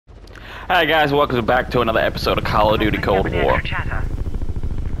Hi guys, welcome back to another episode of Call of Duty Cold War.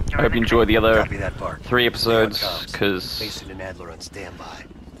 I hope you enjoyed the other 3 episodes, because... Mason and Adler on standby.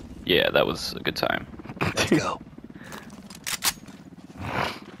 Yeah, that was a good time. Let's go.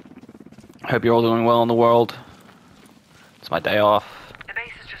 I hope you're all doing well in the world. It's my day off,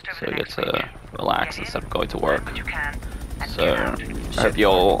 so I get to relax instead of going to work. So, I hope you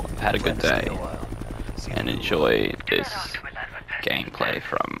all had a good day, and enjoy this gameplay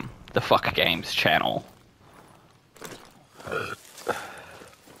from the PhuckGames channel.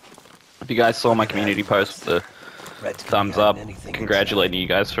 If you guys saw my community post with the thumbs up, congratulating you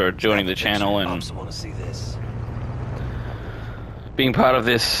guys for joining the channel and being part of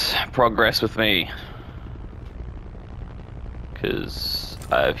this progress with me, because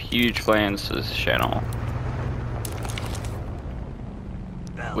I have huge plans for this channel,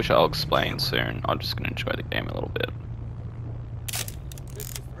 which I'll explain soon. I'm just going to enjoy the game a little bit.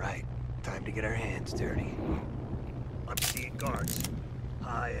 Right, time to get our hands dirty. I'm seeing guards,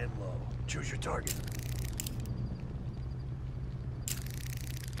 high and low. Choose your target.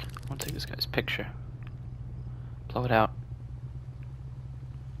 I want to take this guy's picture. Blow it out.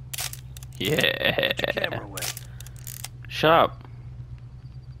 Yeah. Put your camera away. Shut up.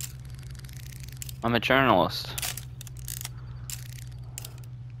 I'm a journalist.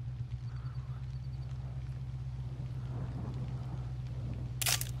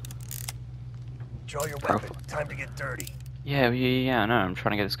 Draw your weapon. Time to get dirty. Yeah, I know. I'm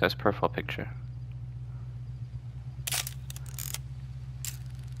trying to get this guy's profile picture.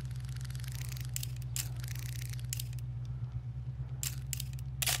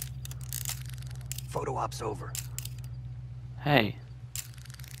 Photo op's over. Hey.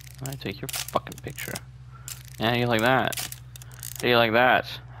 I'm gonna take your fucking picture. Yeah, you like that? How do you like that?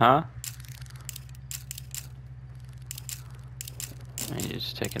 Huh? And you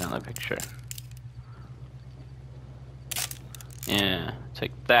just take another picture. Yeah,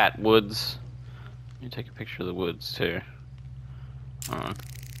 take that, Woods. You take a picture of the woods too.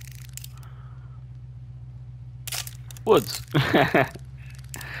 Woods.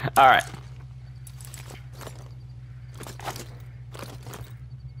 Alright.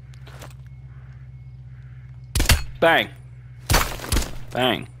 Bang.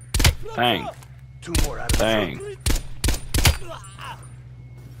 Bang. Bang. Two more out of Bang.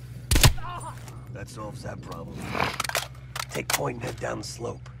 That solves that problem. Take point and head down the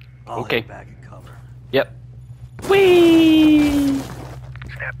slope. I'll Okay. head back and cover. Yep. Whee!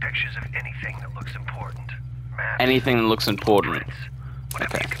 Snap pictures of anything that looks important. Maps, Anything that looks important. prints,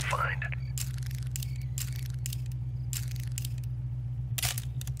 whatever Okay. you can find.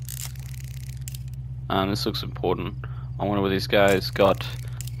 This looks important. I wonder where these guys got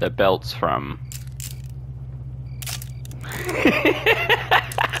their belts from.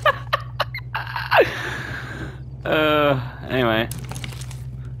 Anyway.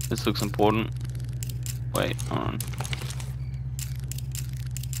 This looks important. Wait, hold on.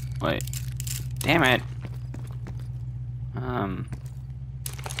 Wait. Damn it!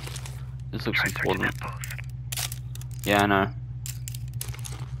 This looks important. Yeah, I know.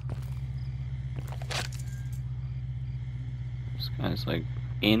 This guy's like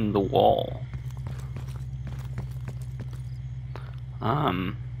in the wall.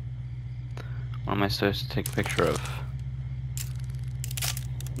 What am I supposed to take a picture of?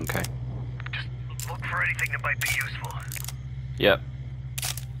 Okay. Just look for anything that might be useful. Yep.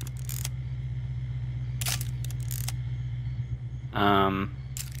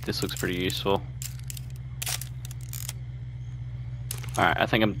 This looks pretty useful. Alright, I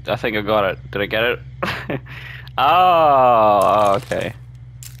think I got it. Did I get it? Oh, okay.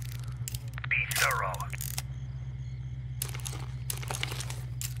 Be thorough.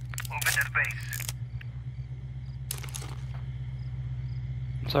 Move into the base.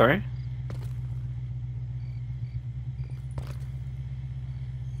 Sorry?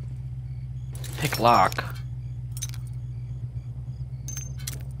 Pick lock.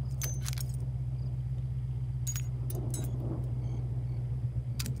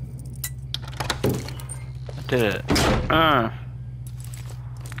 I did it.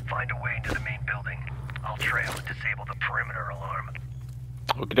 Find a way into the main building. I'll trail and disable the perimeter alarm.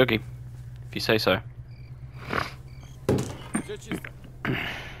 Okie dokie. If you say so. Все чисто.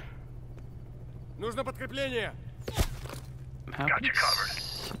 Нужно подкрепление. How Got can you covered.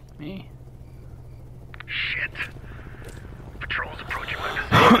 Me? Shit. Patrol's approaching my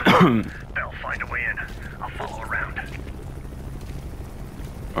position. They'll find a way in. I'll follow around.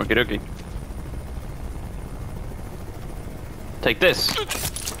 Okie dokie. Take this. Все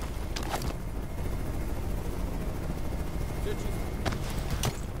чисто.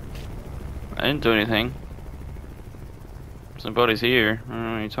 I didn't do anything. Somebody's here. I don't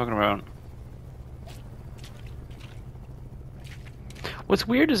know what you're talking about. What's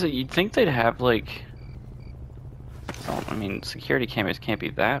weird is that you'd think they'd have, like... I mean, security cameras can't be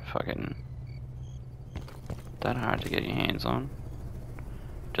that fucking... that hard to get your hands on.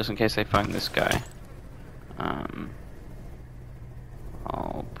 Just in case they find this guy.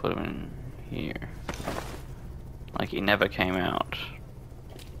 I'll put him in here. Like he never came out.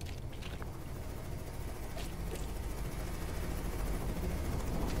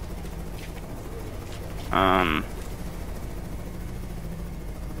 I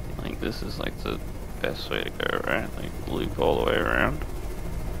think this is like the best way to go, right? Like loop all the way around.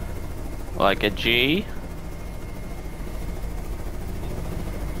 Like a G.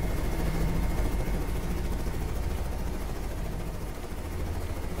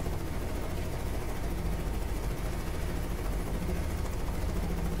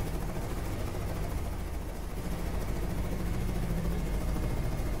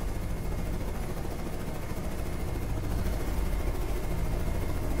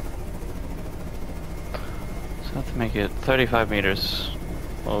 So I have to make it 35 meters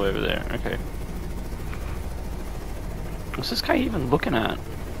all the way over there. Okay. What's this guy even looking at?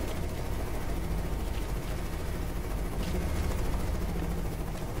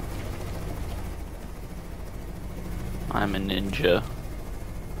 I'm a ninja.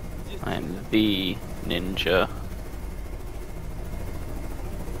 I'm the ninja.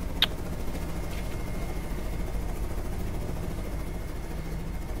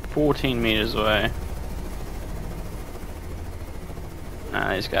 $14 meters away.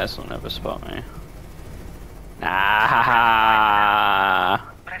 Nah, these guys will never spot me. Ah,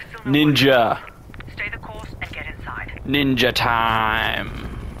 ninja. Stay the course and get inside. Ninja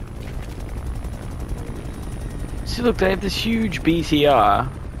time. See, look, they have this huge BTR,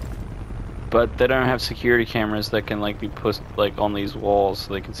 but they don't have security cameras that can like be put like on these walls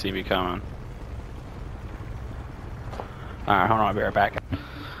so they can see me coming. All right, hold on, I'll be right back.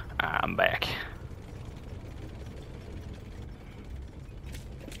 I'm back.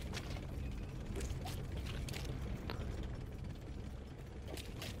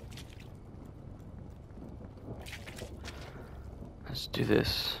 Let's do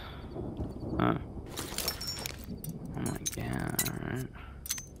this. Oh my god, alright.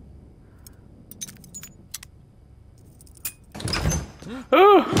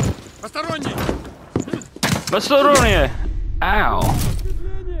 Oh! Посторонние! Ow!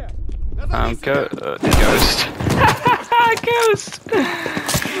 Ghost. Ghost!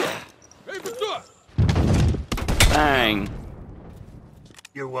 Bang.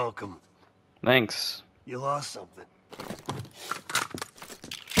 You're welcome. Thanks. You lost something.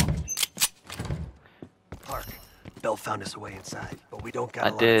 Park. Bell found us a way inside, but we don't got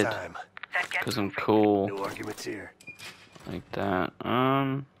a lot of time. Because I'm cool. No arguments here. Like that.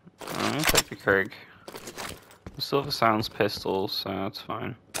 I'm gonna take the Krieg. We still have a silenced pistol, so that's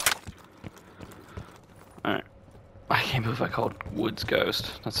fine. Alright. I can't believe I called Woods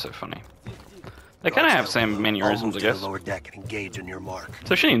Ghost. That's so funny. They kind of have the same mannerisms, I guess. Lower deck and engage on your mark.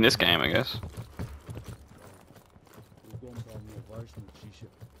 Especially in this game, I guess.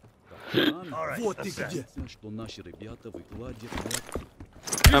 All right,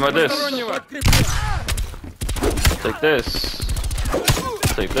 How about this? Take this.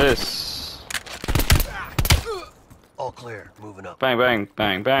 Take this. All clear. Moving up. Bang, bang,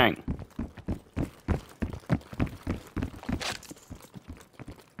 bang, bang.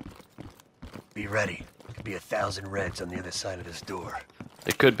 Be ready. Could be 1,000 Reds on the other side of this door.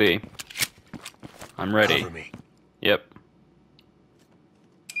 It could be. I'm ready. Cover me. Yep.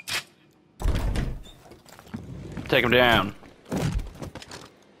 Take him down.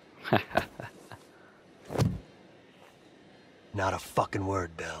 Not a fucking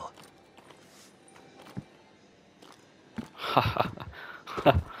word, Bell.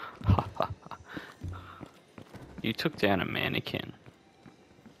 You took down a mannequin.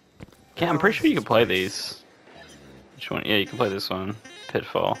 Yeah, I'm pretty sure you can play these. Which one? Yeah, you can play this one.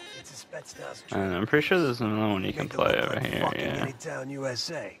 Pitfall. And I'm pretty sure there's another one you can play over here, yeah. Anytown,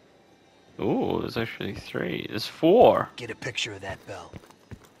 USA. Ooh, there's actually 3. There's 4. Get a picture of that, Bell.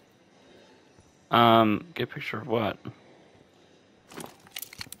 Get a picture of what?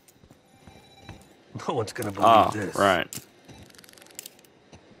 No one's gonna believe this. Right.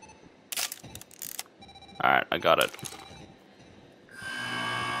 Alright, I got it.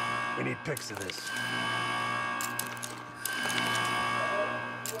 We need pics of this.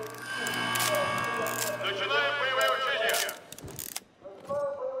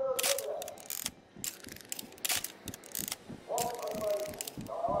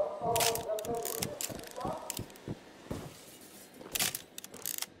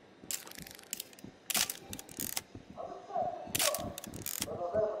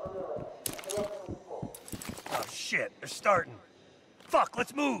 starting. Fuck,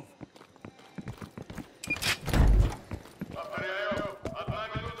 let's move.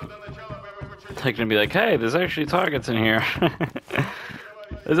 They're gonna be like, hey, there's actually targets in here.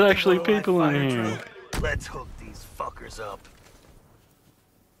 There's actually people in here. Let's hook these fuckers up.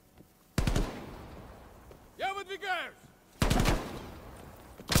 Я выдвигаюсь!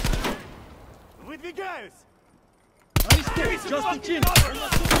 Выдвигаюсь! Арестуй! Just in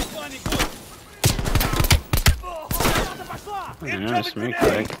Yeah, just me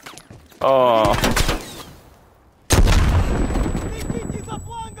quick. Oh. Следите за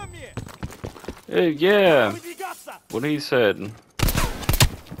флангами! Yeah. Выдвигаться! What he said.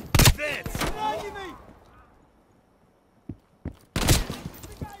 Раненый!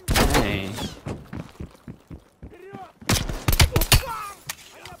 Hey. Вперед!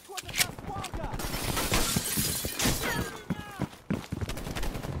 Они обходят нас с фланга!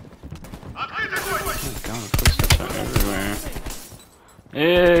 God, footsteps are everywhere.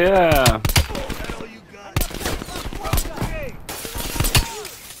 Yeah.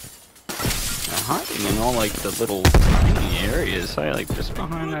 They're hiding in all like the little tiny areas. I like just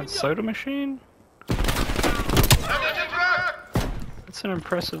behind that soda machine. It's an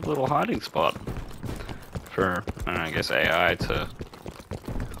impressive little hiding spot for, I guess, AI to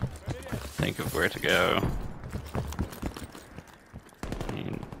think of where to go. I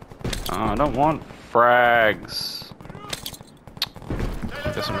mean, oh, I don't want frags.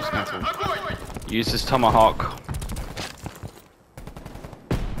 I guess I'm just going to use this Tomahawk.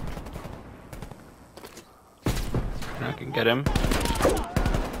 I can get him.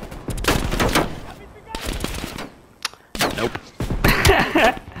 Nope.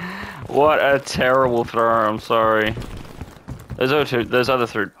 What a terrible throw, I'm sorry. Those other two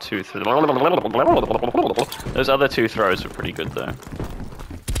throws are pretty good though.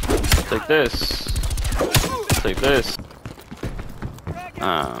 Take this. Take this.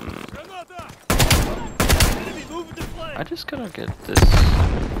 I just gotta get this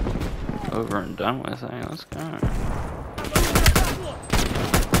over and done with. Hey, let's go.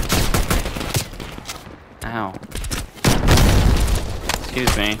 Ow.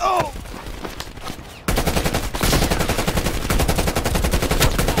 Excuse me. Oh!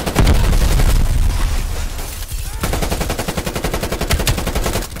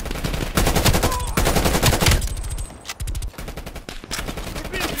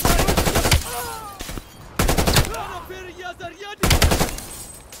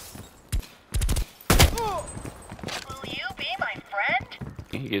 Will you be my friend?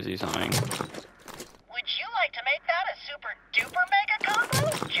 He gives you something. Would you like to make that a super duper mega combo?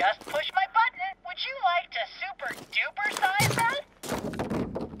 Just push my button. Would you like to super duper size that?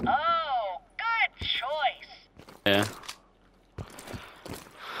 Oh, good choice. Yeah.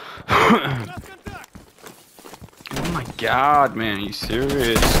 Oh my god, man, are you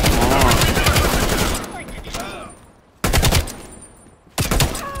serious? Come on.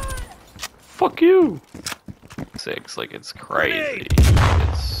 Fuck you! 6, like it's crazy.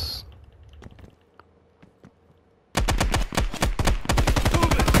 It's...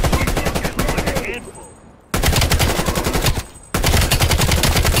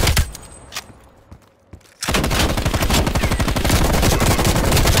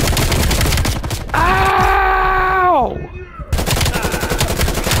 Ow!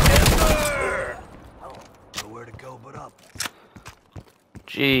 Nowhere to go but up.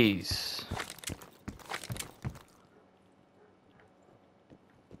 Jeez.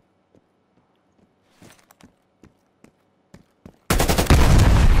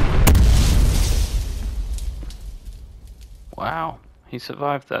 Wow, he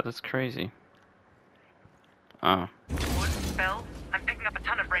survived that. That's crazy. Oh. Bill, I'm picking up a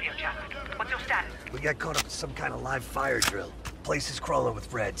ton of radio chatter. What's your status? We got caught up in some kind of live fire drill. Place is crawling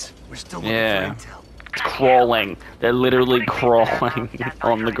with Reds. We're still looking Yeah. for intel. It's crawling. They're literally crawling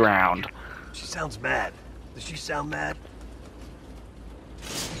on the ground. She sounds mad. Does she sound mad?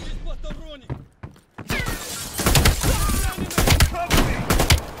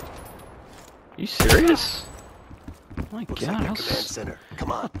 You serious? Oh my Looks god, like the how command center.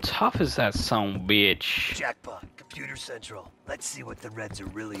 Come on. tough is that son of a bitch? Jackpot. Computer Central. Let's see what the Reds are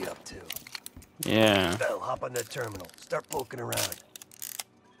really up to. Yeah. Bell, hop on that terminal. Start poking around.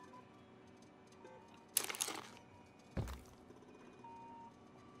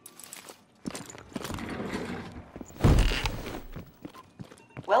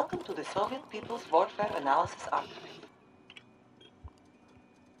 Welcome to the Soviet People's Warfare Analysis Archive.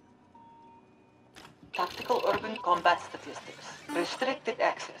 Tactical Urban Combat Statistics. Restricted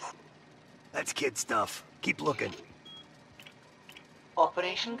access. That's kid stuff. Keep looking.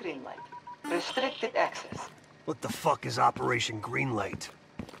 Operation Greenlight. Restricted access. What the fuck is Operation Greenlight?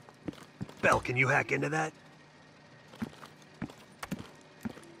 Bell, can you hack into that? Of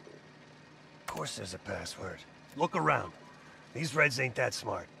course there's a password. Look around. These Reds ain't that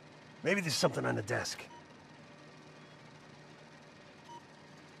smart. Maybe there's something on the desk.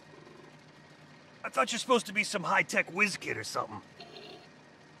 I thought you're supposed to be some high-tech whiz kid or something.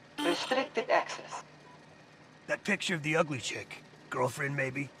 Restricted access. That picture of the ugly chick. Girlfriend,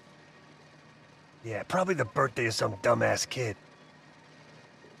 maybe? Yeah, probably the birthday of some dumbass kid.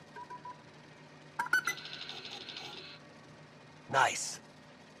 Nice.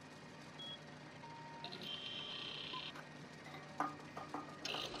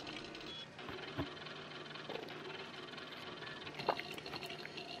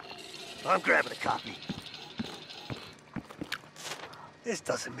 I'm grabbing a copy. This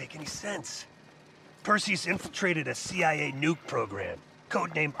doesn't make any sense. Perseus infiltrated a CIA nuke program,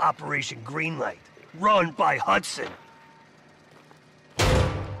 codenamed Operation Greenlight, run by Hudson.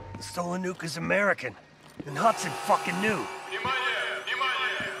 The stolen nuke is American, and Hudson fucking knew.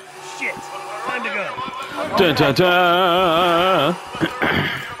 Shit, time to go. Dun, dun, dun.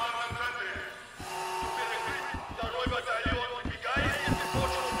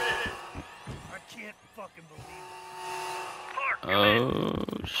 I can't fucking believe it. Oh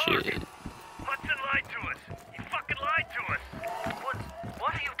shit. Hudson lied to us. He fucking lied to us.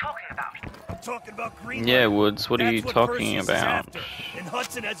 What are you talking about? I'm talking about Greenlight. Yeah, Woods, what are you That's talking Perseus is about? after, and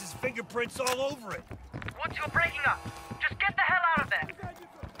Hudson has his fingerprints all over it. Woods, you're breaking up. Just get the hell out of there.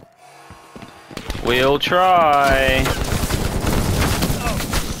 We'll try. Oh,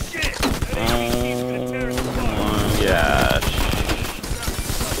 shit! That ain't me keeping a terrorist Oh my gosh.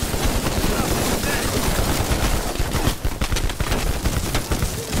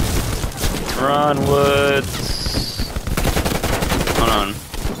 Run, Woods. Hold on.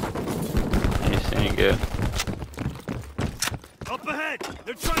 He's ain't good. Up ahead!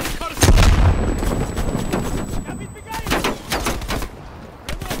 They're trying to cut us off! Я подбегаю!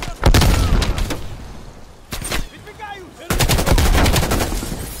 Подбегаю!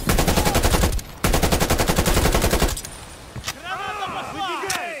 Граната пошла!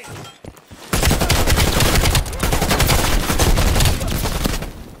 Выбегай!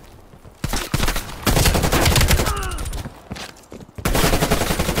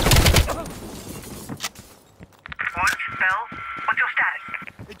 Bell, what's your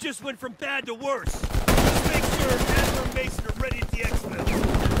status? It just went from bad to worse. Just make sure Adler and Mason are ready at the exfil.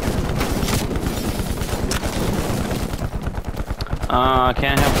 I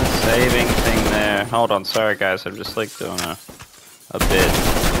can't have the saving thing there. Hold on, sorry guys, I'm just like doing a bit.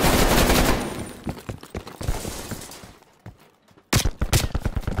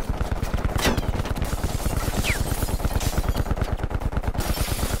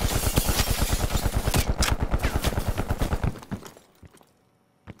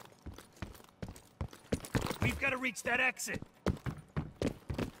 We've got to reach that exit.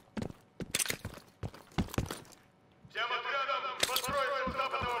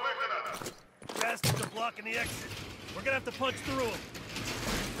 Bastards are blocking the exit. We're gonna have to punch through them.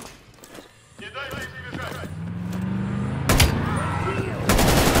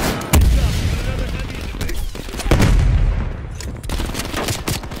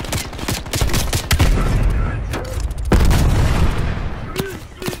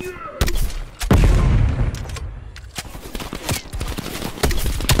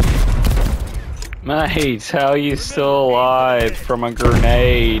 Mate, how are you still alive from a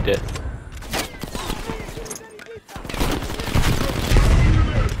grenade?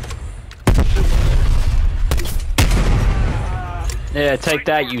 Yeah, take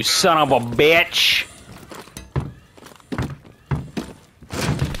that, you son of a bitch!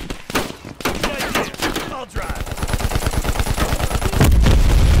 I'll drive.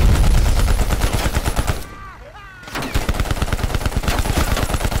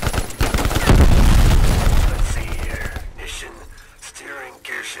 Let's see here. Ignition, steering,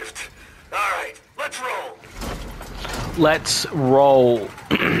 gear shift. All right, let's roll. Let's roll.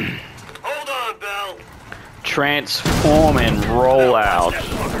 Hold on, Bell. Transform and roll out. That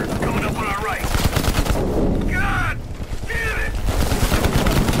fucker coming up on our right. God damn it!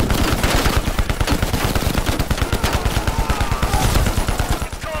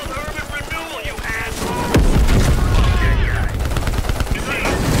 It's called urban renewal, you asshole. Fuck that guy. See?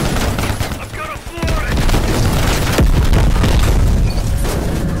 I'm gonna floor it.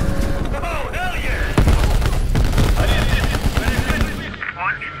 Oh, hell yeah!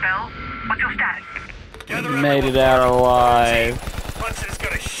 Bell, what's your status? Gather Made it everyone. out alive. Hudson's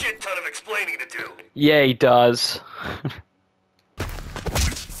got a shit ton of explaining to do. Yeah, he does.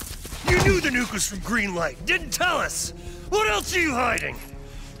 You knew knew the nuke was from Greenlight. Didn't tell us. What else are you hiding?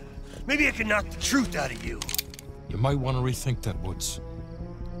 Maybe I can knock the truth out of you. You might want to rethink that, Woods.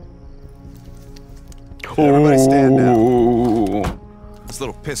 Everybody stand down. This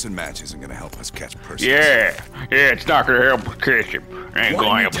little pissing match isn't gonna help us catch Percy. Yeah, it's not gonna help us catch him. Ain't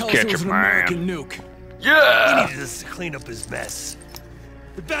gonna help us catch him, man. Nuke? Yeah! He needed us to clean up his mess.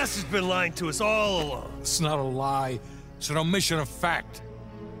 The bastard's been lying to us all along. It's not a lie. It's an omission of fact.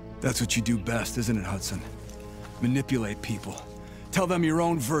 That's what you do best, isn't it, Hudson? Manipulate people. Tell them your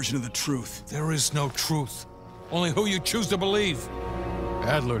own version of the truth. There is no truth. Only who you choose to believe.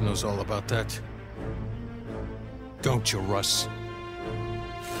 Adler knows all about that. Don't you, Russ?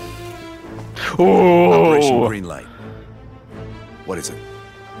 Operation Greenlight. What is it?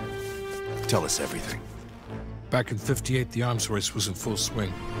 Tell us everything. Back in '58, the arms race was in full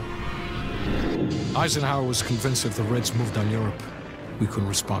swing. Eisenhower was convinced if the Reds moved on Europe, we couldn't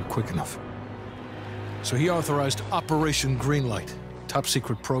respond quick enough. So he authorized Operation Greenlight,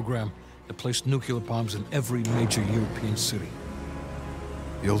 top-secret program that placed nuclear bombs in every major European city.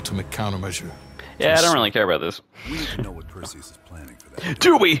 The ultimate countermeasure. Yeah, I don't really care about this. We need to know what Perseus is planning for that.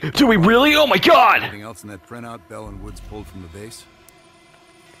 Do we? Do we really? Oh my god! Anything else in that printout Bell and Woods pulled from the base?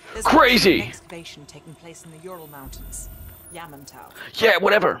 There's Crazy! an excavation taking place in the Ural Mountains. Yamantau. Yeah,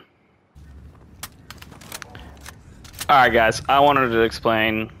 whatever. Alright guys, I wanted to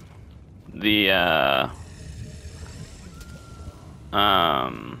explain the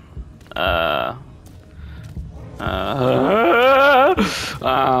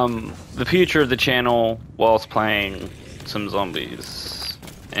the future of the channel whilst playing some zombies,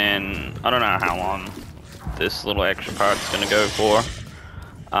 and I don't know how long this little extra part's gonna go for.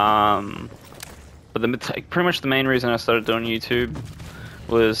 But pretty much the main reason I started doing YouTube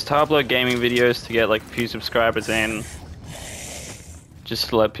was to upload gaming videos to get like a few subscribers in, just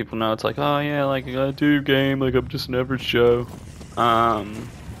to let people know it's like, oh yeah, like I do game, like I'm just an average Joe.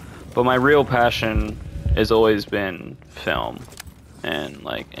 But my real passion has always been film, and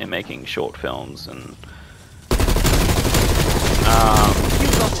making short films, and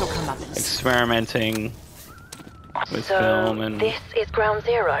experimenting with film. And this is ground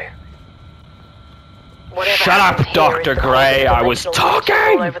zero. Whatever shut up, happens here Dr. is the Gray, I was original military all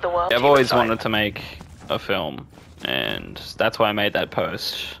talking! over the world. I've always wanted to make a film, and that's why I made that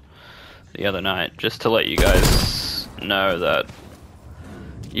post the other night, just to let you guys know that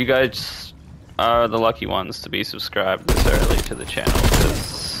you guys are the lucky ones to be subscribed this early to the channel,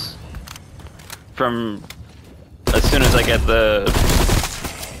 because from as soon as I get the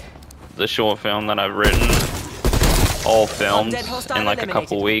short film that I've written, all filmed in like a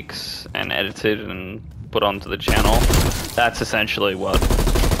couple weeks and edited and put onto the channel, that's essentially what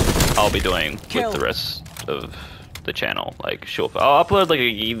I'll be doing with the rest of the channel. Like short, I'll upload like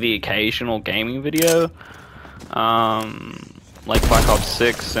the occasional gaming video, like Black Ops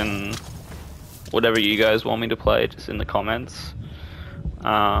 6 and whatever you guys want me to play, just in the comments.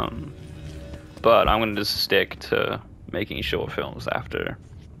 But I'm gonna just stick to making short films after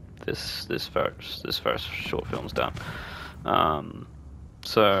this first short film's done.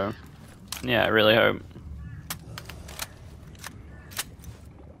 So yeah, I really hope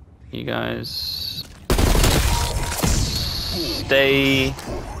you guys stay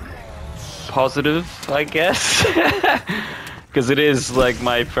positive, I guess, because it is like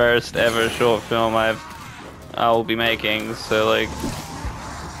my first ever short film I'll be making. So like,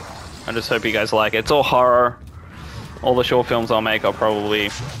 I just hope you guys like it. It's all horror. All the short films I'll make, I'll probably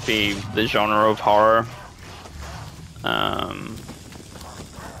be the genre of horror.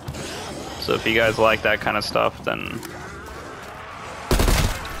 So if you guys like that kind of stuff, then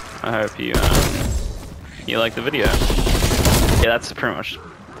I hope you like the video. Yeah, that's pretty much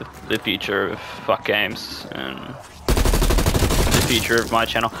the future of PhuckGames and the future of my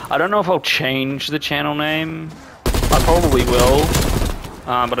channel. I don't know if I'll change the channel name. I probably will,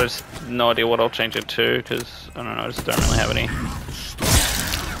 but I just have no idea what I'll change it to, because I don't know, I just don't really have any.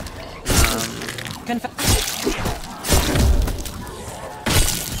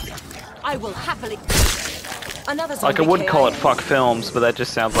 I will happily. Another Like I would call it Fuck Films, but that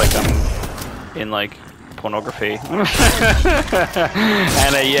just sounds like I'm in like pornography. And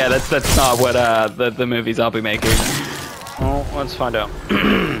yeah, that's not what the movies I'll be making. Well, let's find out.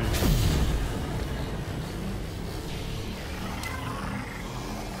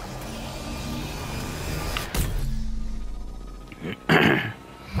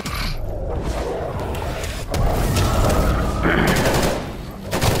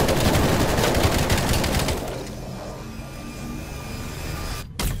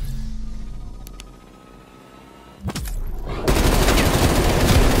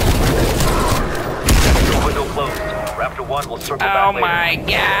 Oh my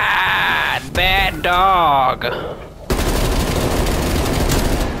god! Bad dog!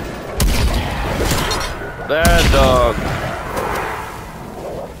 Bad dog.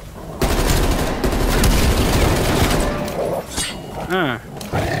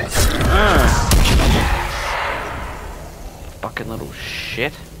 Fucking little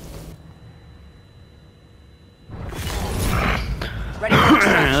shit.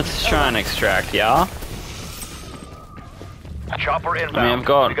 Let's try and extract, yeah? Chopper inbound. I mean, I've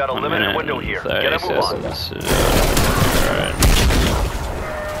got we got a limited window here. Get a move on. Alright.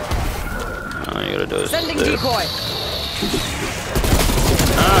 All you gotta do is Sending this. decoy.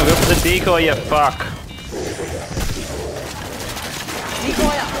 Oh, go for the decoy, you fuck.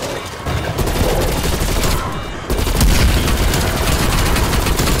 Decoy up.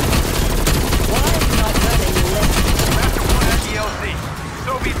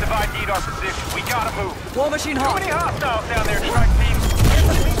 Soviets have ID'd our position. We gotta move. War machine Too hot. many hostiles down there, strike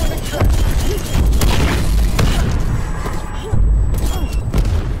team.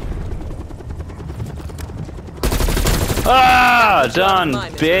 Ah, done,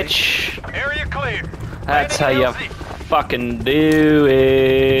 bitch. Area clear. That's how you fucking do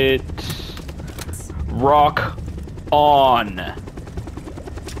it. Rock on.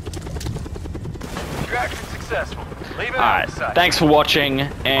 Extraction successful. Leave it Alright, outside. thanks for watching,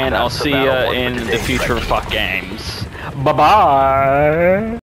 and I'll see you in the future of PhuckGames. Bye-bye!